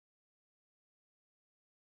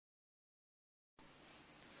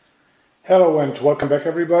Hello and welcome back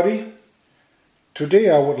everybody.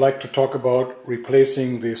 Today I would like to talk about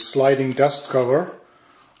replacing the sliding dust cover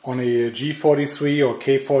on a G43 or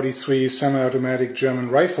K43 semi-automatic German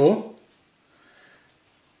rifle.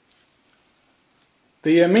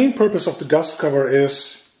 The main purpose of the dust cover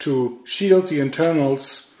is to shield the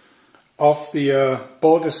internals of the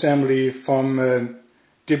bolt assembly from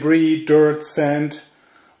debris, dirt, sand,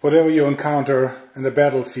 whatever you encounter in the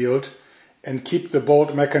battlefield, and keep the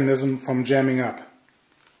bolt mechanism from jamming up.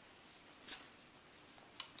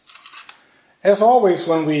 As always,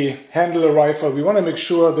 when we handle a rifle, we want to make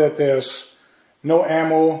sure that there's no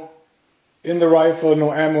ammo in the rifle,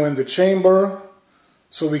 no ammo in the chamber,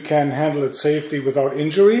 so we can handle it safely without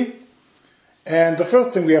injury. And the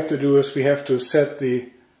first thing we have to do is we have to set the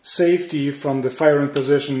safety from the firing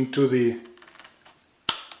position to the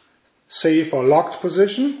safe or locked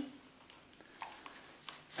position.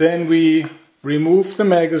 Then we remove the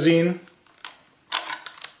magazine,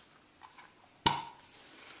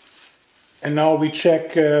 and now we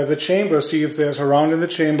check the chamber, see if there's a round in the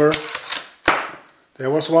chamber. There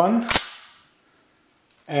was one,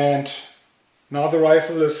 and now the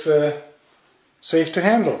rifle is safe to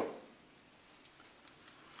handle.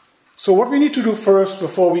 So what we need to do first,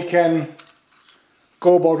 before we can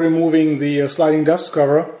go about removing the sliding dust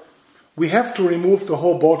cover, we have to remove the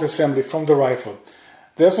whole bolt assembly from the rifle.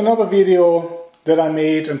 There's another video that I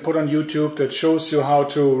made and put on YouTube that shows you how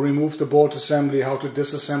to remove the bolt assembly, how to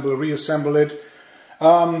disassemble, reassemble it.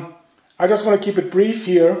 I just want to keep it brief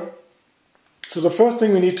here. So the first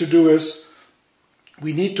thing we need to do is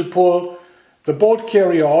we need to pull the bolt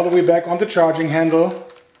carrier all the way back on the charging handle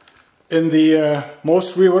in the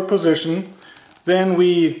most rearward position. Then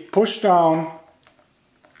we push down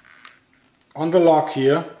on the lock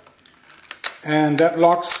here, and that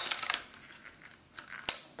locks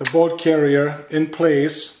the bolt carrier in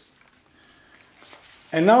place.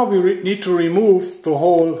 And now we need to remove the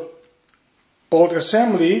whole bolt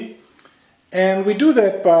assembly, and we do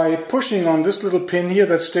that by pushing on this little pin here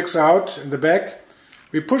that sticks out in the back.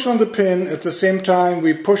 We push on the pin, at the same time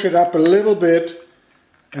we push it up a little bit,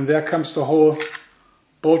 and there comes the whole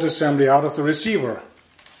bolt assembly out of the receiver.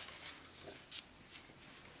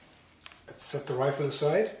 Let's set the rifle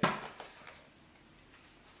aside.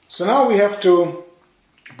 So now we have to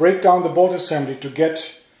break down the bolt assembly to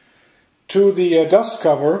get to the dust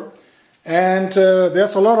cover, and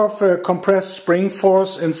there's a lot of compressed spring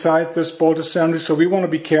force inside this bolt assembly, so we want to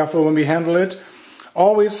be careful when we handle it.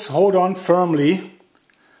 Always hold on firmly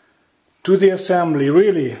to the assembly,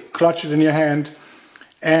 really clutch it in your hand,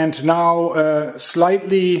 and now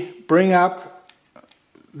slightly bring up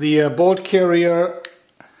the bolt carrier,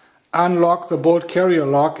 unlock the bolt carrier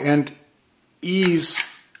lock, and ease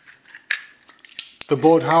the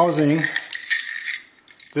bolt housing,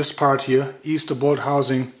 this part here, ease the bolt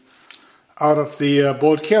housing out of the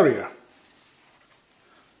bolt carrier.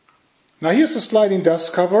 Now here's the sliding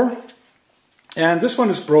dust cover, and this one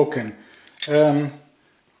is broken. It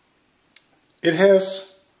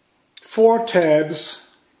has 4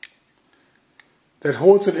 tabs that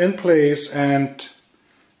holds it in place, and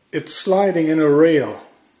it's sliding in a rail.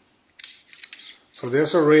 So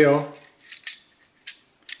there's a rail,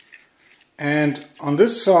 and on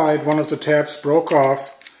this side one of the tabs broke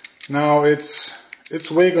off. Now it's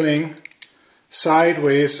wiggling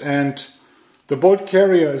sideways, and the bolt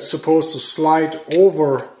carrier is supposed to slide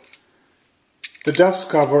over the dust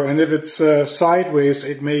cover, and if it's sideways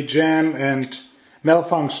it may jam and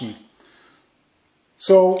malfunction.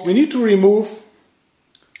 So we need to remove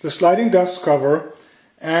the sliding dust cover,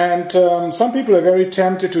 and some people are very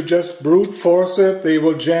tempted to just brute force it. They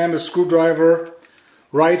will jam a screwdriver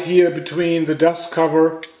right here between the dust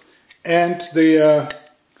cover and the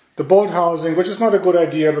bolt housing, which is not a good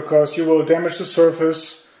idea because you will damage the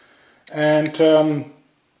surface, and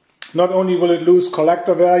not only will it lose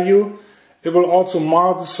collector value, it will also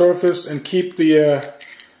mar the surface and keep the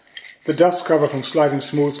dust cover from sliding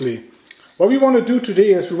smoothly. What we want to do today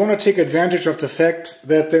is we want to take advantage of the fact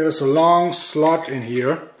that there is a long slot in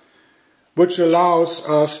here which allows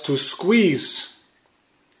us to squeeze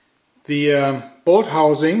the bolt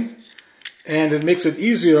housing, and it makes it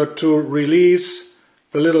easier to release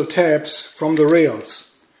the little tabs from the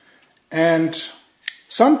rails. And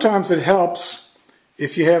sometimes it helps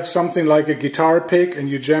if you have something like a guitar pick and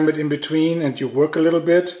you jam it in between and you work a little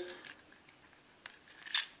bit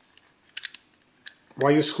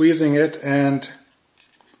while you're squeezing it, and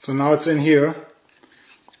so now it's in here,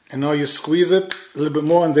 and now you squeeze it a little bit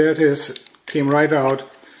more, and there it is, it came right out.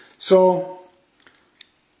 So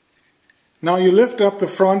now you lift up the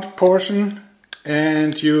front portion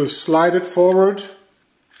and you slide it forward,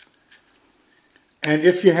 And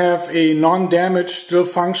if you have a non-damaged, still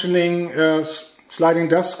functioning sliding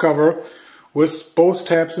dust cover with both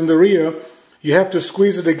tabs in the rear, you have to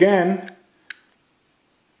squeeze it again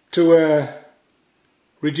to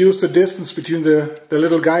reduce the distance between the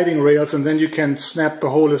little guiding rails, and then you can snap the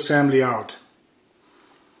whole assembly out.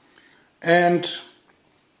 And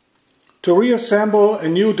to reassemble a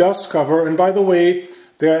new dust cover, and by the way,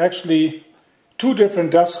 there are actually two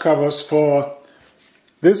different dust covers for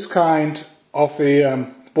this kind of a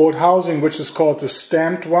bolt housing, which is called the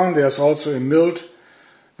stamped one. There's also a milled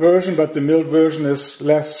version, but the milled version is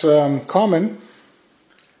less common.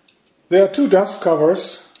 There are two dust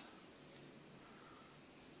covers.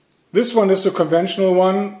 This one is the conventional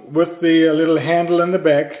one with the little handle in the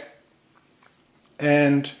back,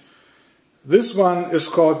 and this one is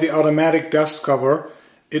called the automatic dust cover.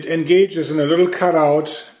 It engages in a little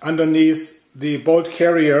cutout underneath the bolt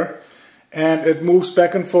carrier, and it moves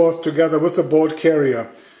back and forth together with the bolt carrier.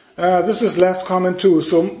 This is less common too,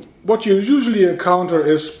 so what you usually encounter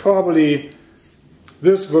is probably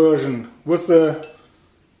this version with the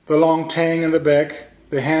long tang in the back,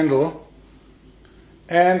 the handle.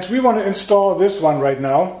 And we want to install this one right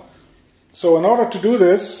now. So in order to do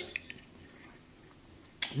this,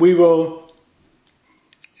 we will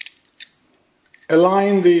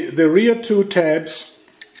align the rear two tabs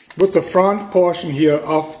with the front portion here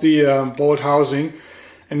of the bolt housing.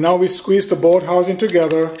 And now we squeeze the bolt housing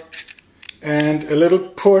together, and a little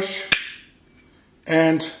push,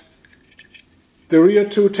 and the rear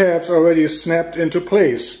two tabs already snapped into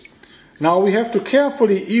place. Now we have to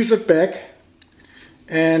carefully ease it back,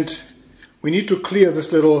 and we need to clear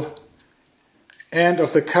this little end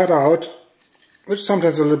of the cutout, which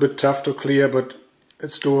sometimes is a little bit tough to clear, but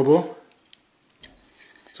it's doable.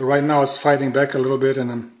 So right now it's fighting back a little bit,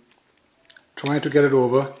 and I'm trying to get it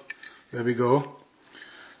over. There we go.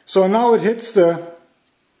 So now it hits the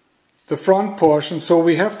front portion, so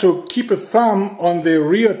we have to keep a thumb on the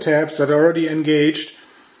rear tabs that are already engaged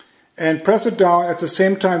and press it down. At the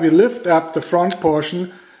same time we lift up the front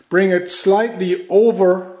portion, bring it slightly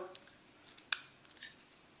over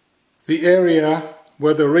the area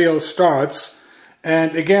where the rail starts,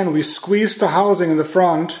 and again we squeeze the housing in the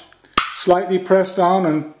front, slightly press down,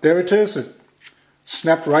 and there it is. It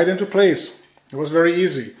snapped right into place. It was very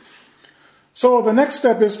easy. So the next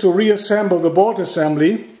step is to reassemble the bolt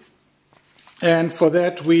assembly, and for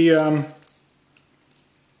that we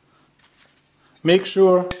make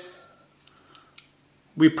sure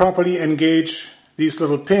we properly engage these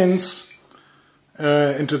little pins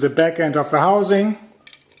into the back end of the housing.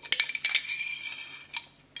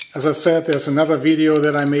 As I said, there's another video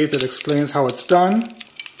that I made that explains how it's done.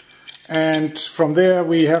 And from there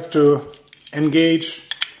we have to engage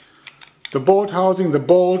the bolt housing, the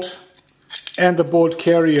bolt, and the bolt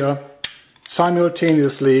carrier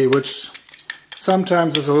simultaneously, which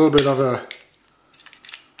sometimes is a little bit of a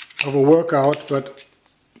workout, but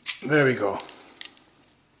there we go.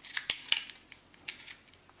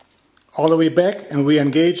 All the way back, and we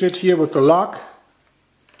engage it here with the lock,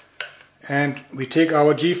 and we take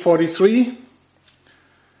our G43,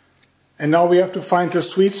 and now we have to find the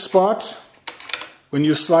sweet spot. When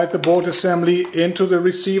you slide the bolt assembly into the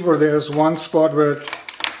receiver, there's one spot where it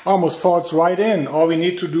almost falls right in. All we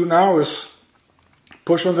need to do now is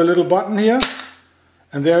push on the little button here,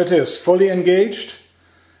 and there it is, fully engaged.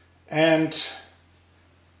 And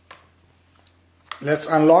let's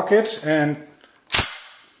unlock it, and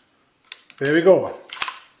there we go.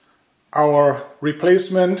 Our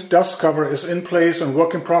replacement dust cover is in place and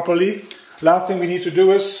working properly. Last thing we need to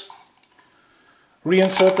do is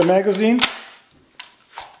reinsert the magazine.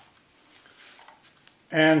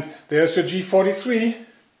 And there's your G43,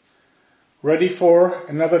 ready for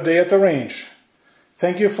another day at the range.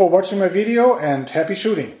 Thank you for watching my video, and happy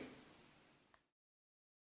shooting!